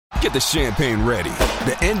Get the champagne ready.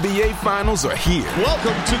 The NBA Finals are here.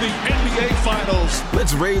 Welcome to the NBA Finals.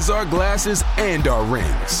 Let's raise our glasses and our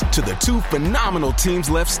rings to the two phenomenal teams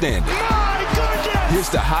left standing. My goodness! Here's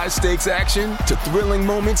to high-stakes action, to thrilling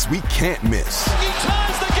moments we can't miss. He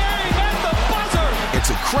ties the game at the buzzer! And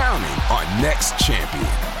to crowning our next champion.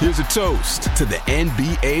 Here's a toast to the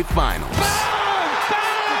NBA Finals.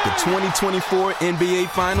 The 2024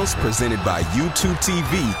 NBA Finals, presented by YouTube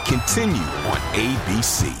TV, continue on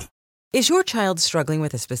ABC. Is your child struggling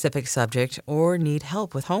with a specific subject or need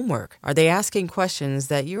help with homework? Are they asking questions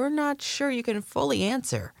that you're not sure you can fully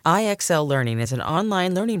answer? IXL Learning is an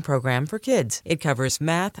online learning program for kids. It covers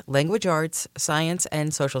math, language arts, science,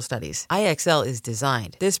 and social studies. IXL is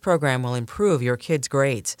designed. This program will improve your kids'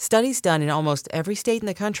 grades. Studies done in almost every state in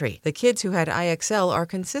the country. The kids who had IXL are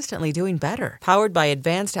consistently doing better. Powered by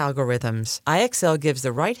advanced algorithms, IXL gives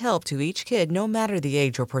the right help to each kid no matter the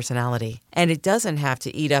age or personality. And it doesn't have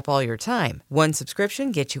to eat up all your time. One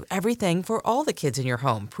subscription gets you everything for all the kids in your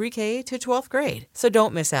home, pre-K to 12th grade. So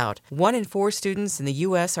don't miss out. 1 in 4 students in the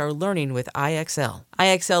U.S. are learning with IXL.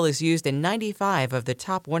 IXL is used in 95 of the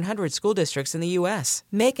top 100 school districts in the U.S.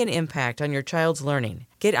 Make an impact on your child's learning.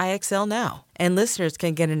 Get IXL now. And listeners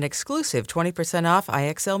can get an exclusive 20% off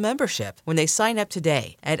IXL membership when they sign up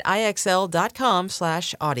today at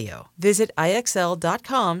IXL.com/audio. Visit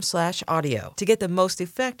IXL.com/audio to get the most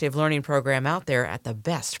effective learning program out there at the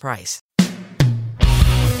best price.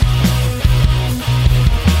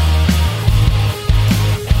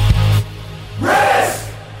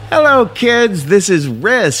 Hello, kids. This is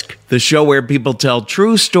Risk, the show where people tell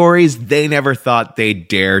true stories they never thought they'd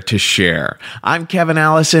dare to share. I'm Kevin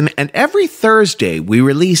Allison, and every Thursday we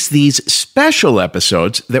release these special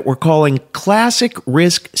episodes that we're calling Classic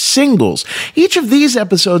Risk Singles. Each of these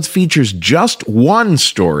episodes features just one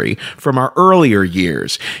story from our earlier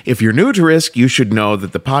years. If you're new to Risk, you should know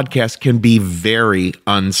that the podcast can be very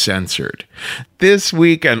uncensored. This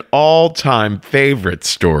week, an all-time favorite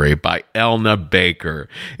story by Elna Baker.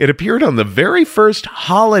 It appeared on the very first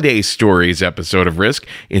Holiday Stories episode of Risk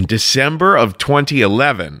in December of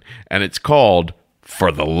 2011, and it's called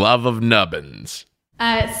For the Love of Nubbins.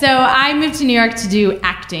 So I moved to New York to do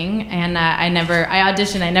acting, and I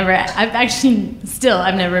auditioned. I've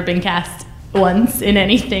never been cast once in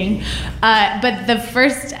anything. But the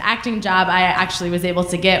first acting job I actually was able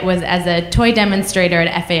to get was as a toy demonstrator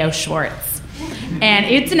at FAO Schwartz. And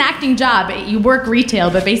it's an acting job. You work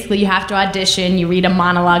retail, but basically you have to audition. You read a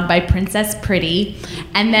monologue by Princess Pretty.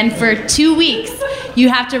 And then for 2 weeks, you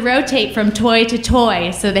have to rotate from toy to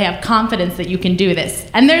toy so they have confidence that you can do this.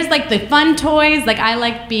 And there's like the fun toys. Like I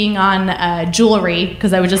like being on jewelry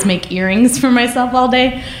because I would just make earrings for myself all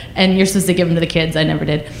day. And you're supposed to give them to the kids. I never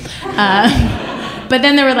did. But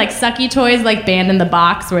then there were like sucky toys like Band in the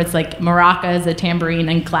Box where it's like maracas, a tambourine,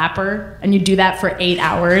 and clapper. And you do that for 8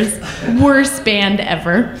 hours. Worst band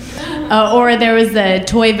ever. Or there was the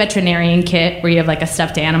toy veterinarian kit where you have like a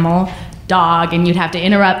stuffed animal, dog, and you'd have to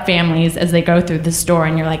interrupt families as they go through the store.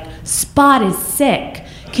 And you're like, Spot is sick.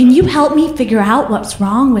 Can you help me figure out what's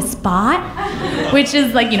wrong with Spot? Which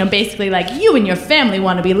is like, basically like you and your family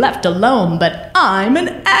want to be left alone, but I'm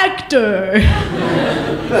an actor.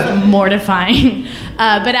 Mortifying.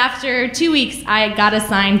 But after 2 weeks, I got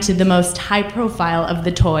assigned to the most high profile of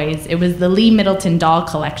the toys. It was the Lee Middleton doll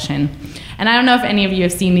collection. And I don't know if any of you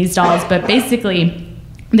have seen these dolls, but basically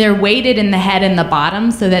they're weighted in the head and the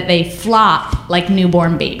bottom so that they flop like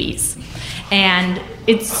newborn babies. And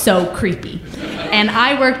it's so creepy. And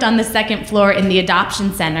I worked on the second floor in the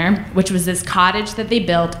adoption center, which was this cottage that they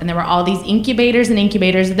built, and there were all these incubators and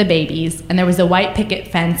incubators of the babies, and there was a white picket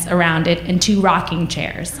fence around it and 2 rocking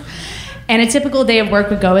chairs. And a typical day of work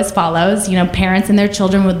would go as follows. Parents and their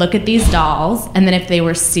children would look at these dolls, and then if they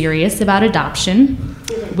were serious about adoption,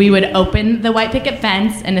 we would open the white picket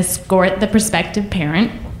fence and escort the prospective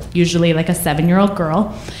parent, usually like a 7-year-old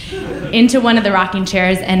girl, into one of the rocking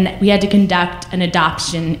chairs, and we had to conduct an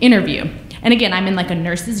adoption interview. And again, I'm in like a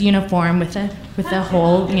nurse's uniform with a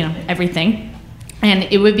whole, everything. And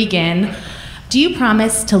it would begin, do you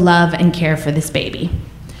promise to love and care for this baby?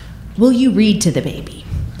 Will you read to the baby?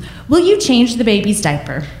 Will you change the baby's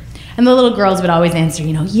diaper? And the little girls would always answer,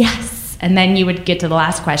 yes. And then you would get to the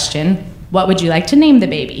last question, what would you like to name the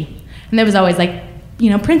baby? And there was always like,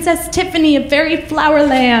 Princess Tiffany of Fairy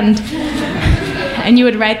Flowerland. And you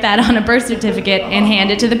would write that on a birth certificate and hand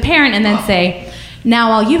it to the parent and then say,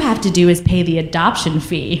 now all you have to do is pay the adoption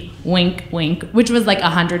fee, wink, wink, which was like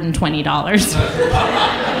 $120.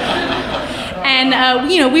 And,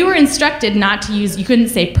 we were instructed not to use, you couldn't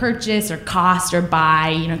say purchase or cost or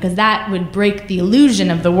buy, because that would break the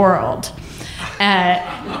illusion of the world.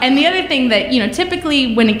 And the other thing that,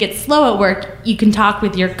 typically when it gets slow at work, you can talk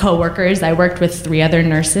with your coworkers. I worked with 3 other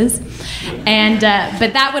nurses.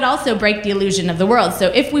 But that would also break the illusion of the world. So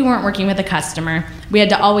if we weren't working with a customer, we had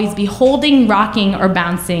to always be holding, rocking, or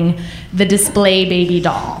bouncing the display baby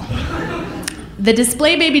doll. The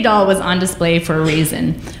display baby doll was on display for a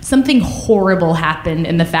reason. Something horrible happened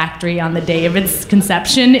in the factory on the day of its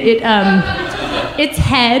conception. Its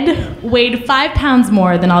head weighed 5 pounds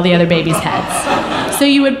more than all the other babies' heads. So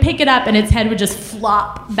you would pick it up and its head would just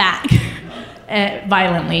flop back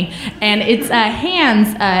violently. And its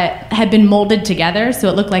hands had been molded together, so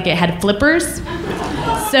it looked like it had flippers.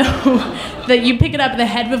 So that you pick it up, the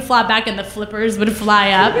head would flop back and the flippers would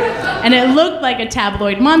fly up. And it looked like a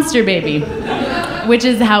tabloid monster baby, which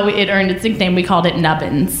is how it earned its nickname. We called it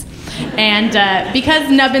Nubbins. And because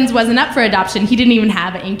Nubbins wasn't up for adoption, he didn't even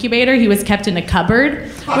have an incubator. He was kept in a cupboard,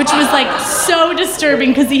 which was so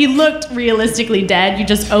disturbing because he looked realistically dead. You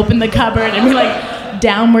just open the cupboard and be like,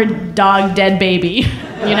 downward dog, dead baby.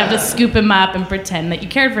 You'd have to scoop him up and pretend that you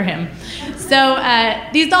cared for him. So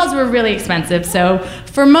these dolls were really expensive. So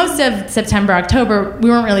for most of September, October, we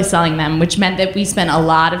weren't really selling them, which meant that we spent a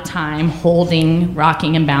lot of time holding,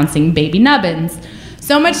 rocking, and bouncing baby Nubbins.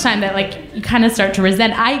 So much time that you kind of start to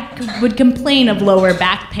resent. I would complain of lower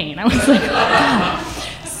back pain. I was like,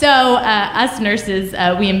 oh. So us nurses,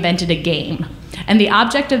 we invented a game. And the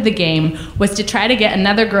object of the game was to try to get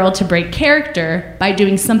another girl to break character by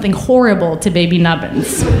doing something horrible to baby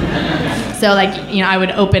Nubbins. So I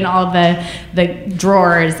would open all the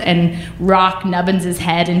drawers and rock Nubbins'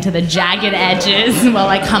 head into the jagged edges while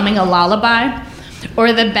humming a lullaby.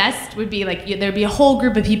 Or the best would be there'd be a whole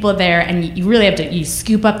group of people there, and you really have to you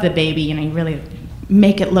scoop up the baby, you really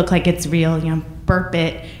make it look like it's real, burp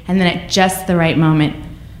it, and then at just the right moment,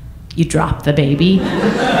 you drop the baby.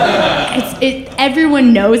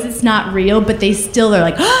 Everyone knows it's not real, but they still are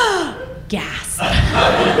like, oh, gasp.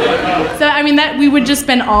 So we would just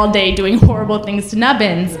spend all day doing horrible things to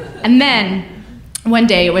Nubbins, and then one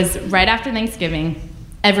day it was right after Thanksgiving.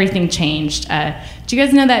 Everything changed. Do you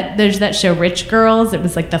guys know that there's that show Rich Girls? It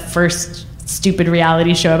was the first stupid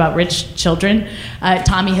reality show about rich children.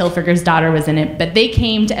 Tommy Hilfiger's daughter was in it, but they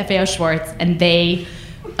came to FAO Schwartz and they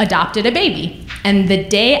adopted a baby. And the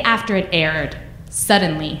day after it aired,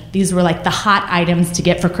 suddenly, these were the hot items to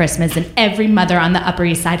get for Christmas, and every mother on the Upper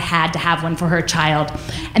East Side had to have one for her child.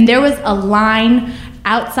 And there was a line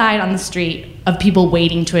outside on the street of people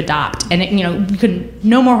waiting to adopt. And we couldn't,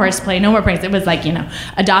 no more horseplay, no more pranks. It was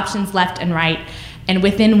adoptions left and right. And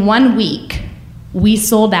within 1 week, we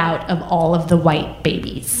sold out of all of the white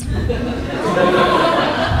babies.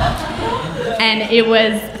 And it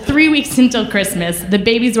was 3 weeks until Christmas. The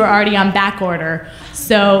babies were already on back order,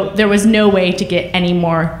 so there was no way to get any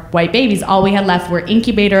more white babies. All we had left were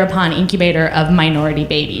incubator upon incubator of minority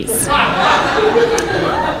babies.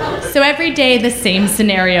 So every day the same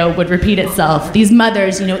scenario would repeat itself. These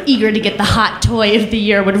mothers, eager to get the hot toy of the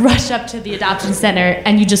year, would rush up to the adoption center,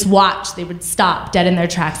 and you just watch. They would stop dead in their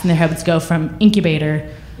tracks, and their heads go from incubator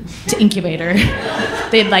to incubator.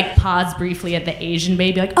 They'd pause briefly at the Asian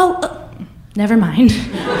baby, oh, never mind,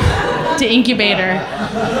 to incubator.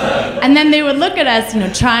 And then they would look at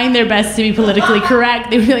us, trying their best to be politically correct.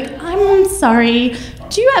 They would be like, I'm sorry,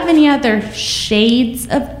 do you have any other shades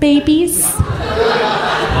of babies?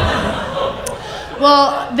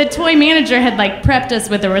 Well, the toy manager had prepped us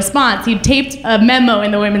with a response. He'd taped a memo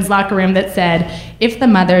in the women's locker room that said, if the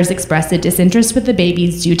mothers express a disinterest with the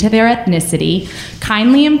babies due to their ethnicity,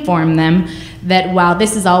 kindly inform them that while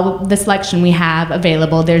this is all the selection we have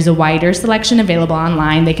available, there's a wider selection available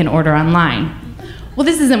online. They can order online. Well,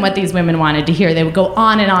 this isn't what these women wanted to hear. They would go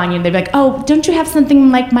on and on, and they'd be like, oh, don't you have something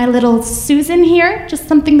like my little Susan here? Just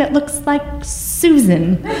something that looks like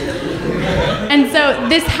Susan. And so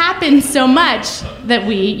this happened so much that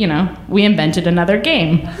we invented another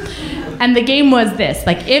game. And the game was this.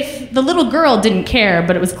 If the little girl didn't care,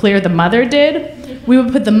 but it was clear the mother did, we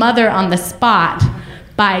would put the mother on the spot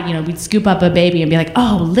by, we'd scoop up a baby and be like,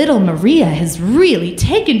 oh, little Maria has really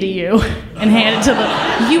taken to you, and hand it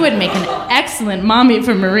to you would make an excellent mommy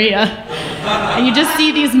for Maria. And you just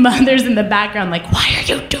see these mothers in the background why are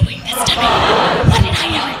you doing this to me? What did I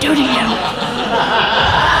ever do to you?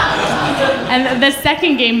 And the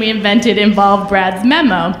second game we invented involved Brad's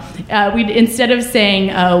memo. We'd, instead of saying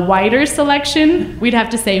whiter selection, we'd have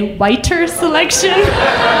to say whiter selection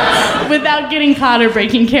without getting caught or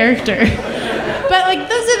breaking character. But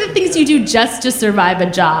those are the things you do just to survive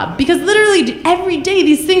a job. Because literally every day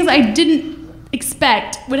these things I didn't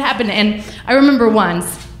expect would happen. And I remember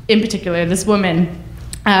once, in particular, this woman,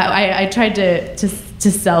 I tried to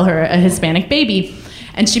sell her a Hispanic baby.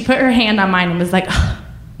 And she put her hand on mine and was like, "Oh,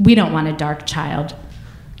 we don't want a dark child.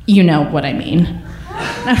 You know what I mean."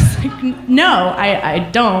 And I was like, no, I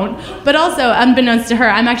don't. But also, unbeknownst to her,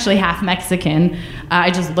 I'm actually half Mexican.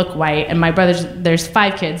 I just look white. And my brothers, there's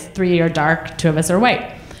 5 kids, 3 are dark, 2 of us are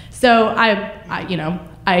white. So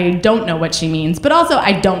I don't know what she means, but also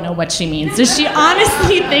I don't know what she means. Does she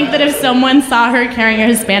honestly think that if someone saw her carrying a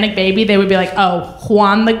Hispanic baby, they would be like, "Oh,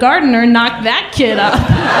 Juan the gardener knocked that kid up"?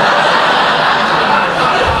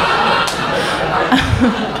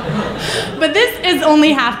 But this is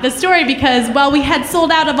only half the story, because while we had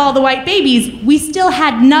sold out of all the white babies, we still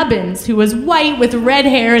had Nubbins, who was white with red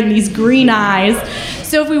hair and these green eyes.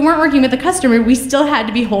 So if we weren't working with a customer, we still had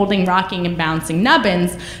to be holding, rocking, and bouncing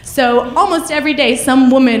Nubbins. So almost every day, some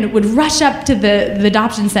woman would rush up to the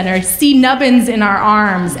adoption center, see Nubbins in our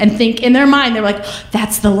arms, and think in their mind, they were like,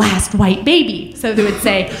 "That's the last white baby." So they would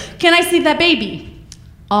say, "Can I see that baby?"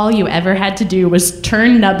 All you ever had to do was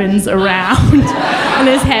turn Nubbins around, and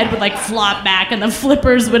his head would like flop back, and the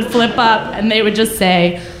flippers would flip up, and they would just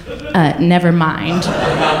say, "Never mind."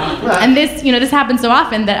 And this happened so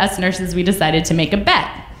often that us nurses, we decided to make a bet.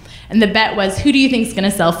 And the bet was, who do you think's gonna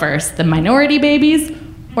sell first, the minority babies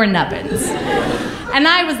or Nubbins? And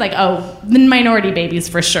I was like, oh, the minority babies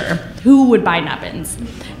for sure. Who would buy Nubbins?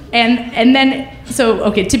 And then, so,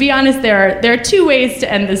 okay, to be honest, there are 2 ways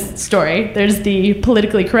to end this story. There's the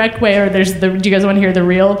politically correct way, or there's do you guys want to hear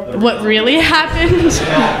what really happened?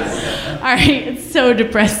 All right, it's so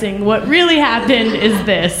depressing. What really happened is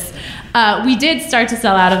this. We did start to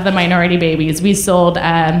sell out of the minority babies. We sold,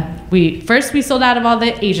 first we sold out of all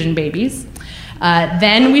the Asian babies.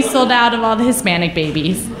 Then we sold out of all the Hispanic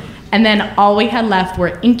babies. And then all we had left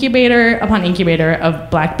were incubator upon incubator of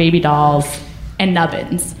black baby dolls and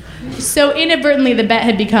Nubbins. So inadvertently, the bet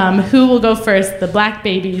had become, who will go first, the black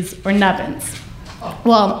babies or Nubbins?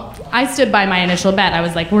 Well, I stood by my initial bet. I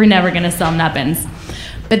was like, we're never gonna sell Nubbins.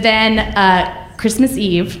 But then Christmas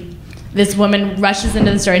Eve, this woman rushes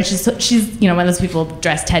into the store, and she's one of those people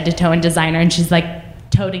dressed head to toe in designer, and she's like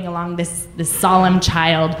toting along this solemn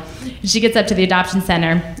child. She gets up to the adoption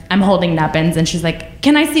center. I'm holding Nubbins, and she's like,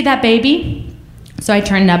 "Can I see that baby?" So I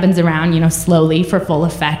turn Nubbins around, slowly for full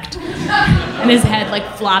effect. And his head like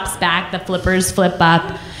flops back, the flippers flip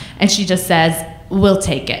up, and she just says, "We'll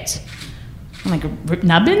take it." I'm like,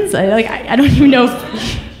 "Nubbins?" I don't even know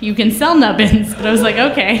if you can sell Nubbins, but I was like,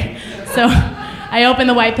 okay. So I open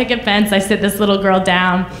the white picket fence, I sit this little girl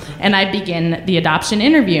down, and I begin the adoption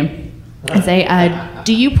interview. I say,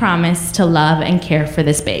 "Do you promise to love and care for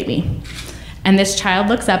this baby?" And this child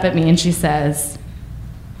looks up at me and she says,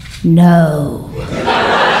 "No."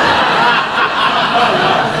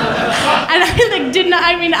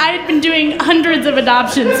 And I had been doing hundreds of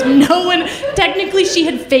adoptions. No one, technically she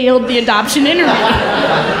had failed the adoption interview.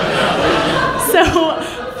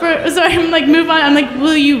 So I'm like, move on. I'm like,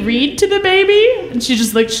 "Will you read to the baby?" And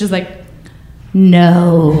she's like,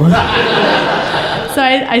 "No." So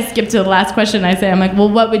I skip to the last question. I say, I'm like, "Well,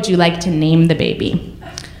 what would you like to name the baby?"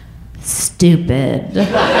 "Stupid."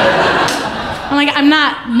 I'm like, I'm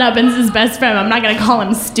not Nubbins' best friend. I'm not going to call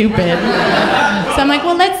him stupid. So I'm like,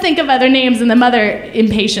 "Well, let's think of other names." And the mother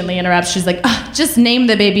impatiently interrupts. She's like, "Just name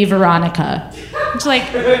the baby Veronica." She's like,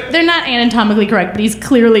 they're not anatomically correct, but he's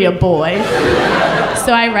clearly a boy.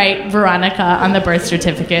 So I write Veronica on the birth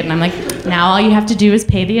certificate, and I'm like, "Now all you have to do is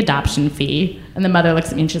pay the adoption fee." And the mother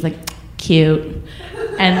looks at me and she's like, "Cute,"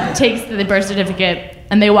 and takes the birth certificate.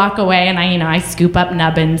 And they walk away, and I scoop up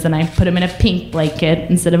Nubbins, and I put him in a pink blanket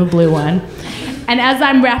instead of a blue one. And as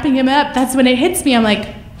I'm wrapping him up, that's when it hits me. I'm like,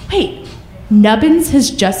 wait, Nubbins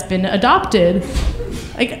has just been adopted.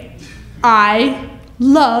 Like, I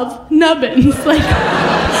love Nubbins. Like,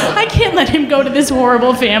 I can't let him go to this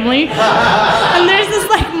horrible family. And there's this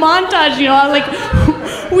like montage,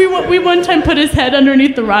 we one time put his head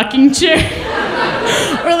underneath the rocking chair.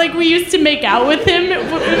 Or like we used to make out with him,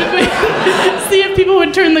 see if people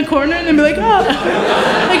would turn the corner and they'd be like,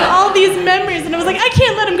 "Oh," like all these memories. And I was like, I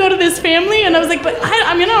can't let him go to this family. And I was like, but I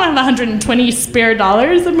don't have 120 spare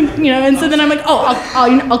dollars, And so then I'm like,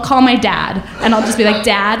 I'll call my dad, and I'll just be like,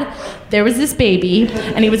 "Dad, there was this baby,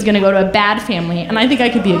 and he was going to go to a bad family, and I think I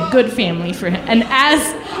could be a good family for him." And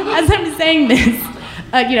as I'm saying this,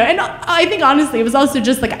 and I think honestly it was also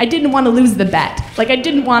just like I didn't want to lose the bet. Like I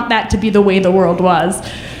didn't want that to be the way the world was.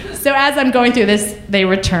 So as I'm going through this, they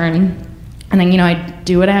return, and then I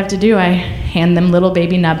do what I have to do. I hand them little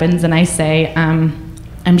baby Nubbins, and I say,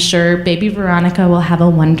 "I'm sure baby Veronica will have a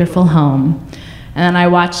wonderful home." And then I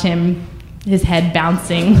watch his head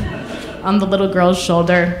bouncing on the little girl's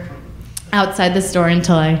shoulder outside the store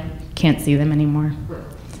until I can't see them anymore.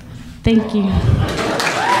 Thank you.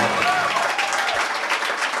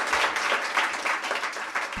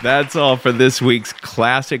 That's all for this week's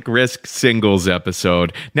Classic Risk Singles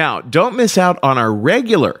episode. Now, don't miss out on our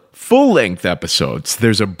regular full-length episodes.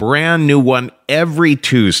 There's a brand new one every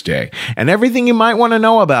Tuesday. And everything you might want to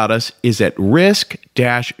know about us is at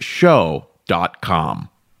risk-show.com.